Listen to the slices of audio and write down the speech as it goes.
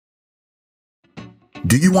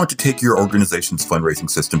Do you want to take your organization's fundraising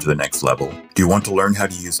system to the next level? Do you want to learn how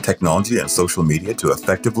to use technology and social media to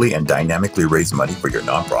effectively and dynamically raise money for your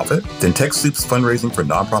nonprofit? Then TechSoup's Fundraising for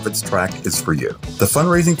Nonprofits track is for you. The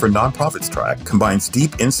Fundraising for Nonprofits track combines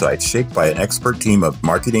deep insights shaped by an expert team of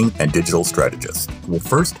marketing and digital strategists. We'll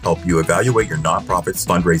first help you evaluate your nonprofit's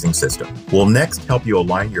fundraising system. We'll next help you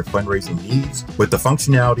align your fundraising needs with the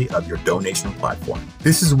functionality of your donation platform.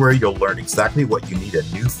 This is where you'll learn exactly what you need a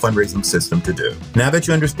new fundraising system to do. Now that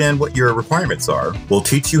you understand what your requirements are, we'll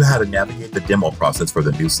teach you how to navigate the demo process for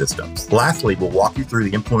the new systems. Lastly, we'll walk you through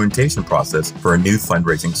the implementation process for a new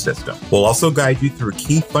fundraising system. We'll also guide you through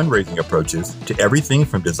key fundraising approaches to everything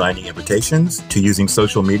from designing invitations to using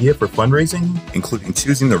social media for fundraising, including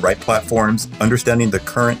choosing the right platforms, understanding the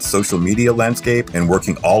current social media landscape, and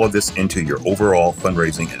working all of this into your overall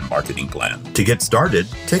fundraising and marketing plan. To get started,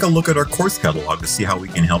 take a look at our course catalog to see how we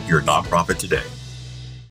can help your nonprofit today.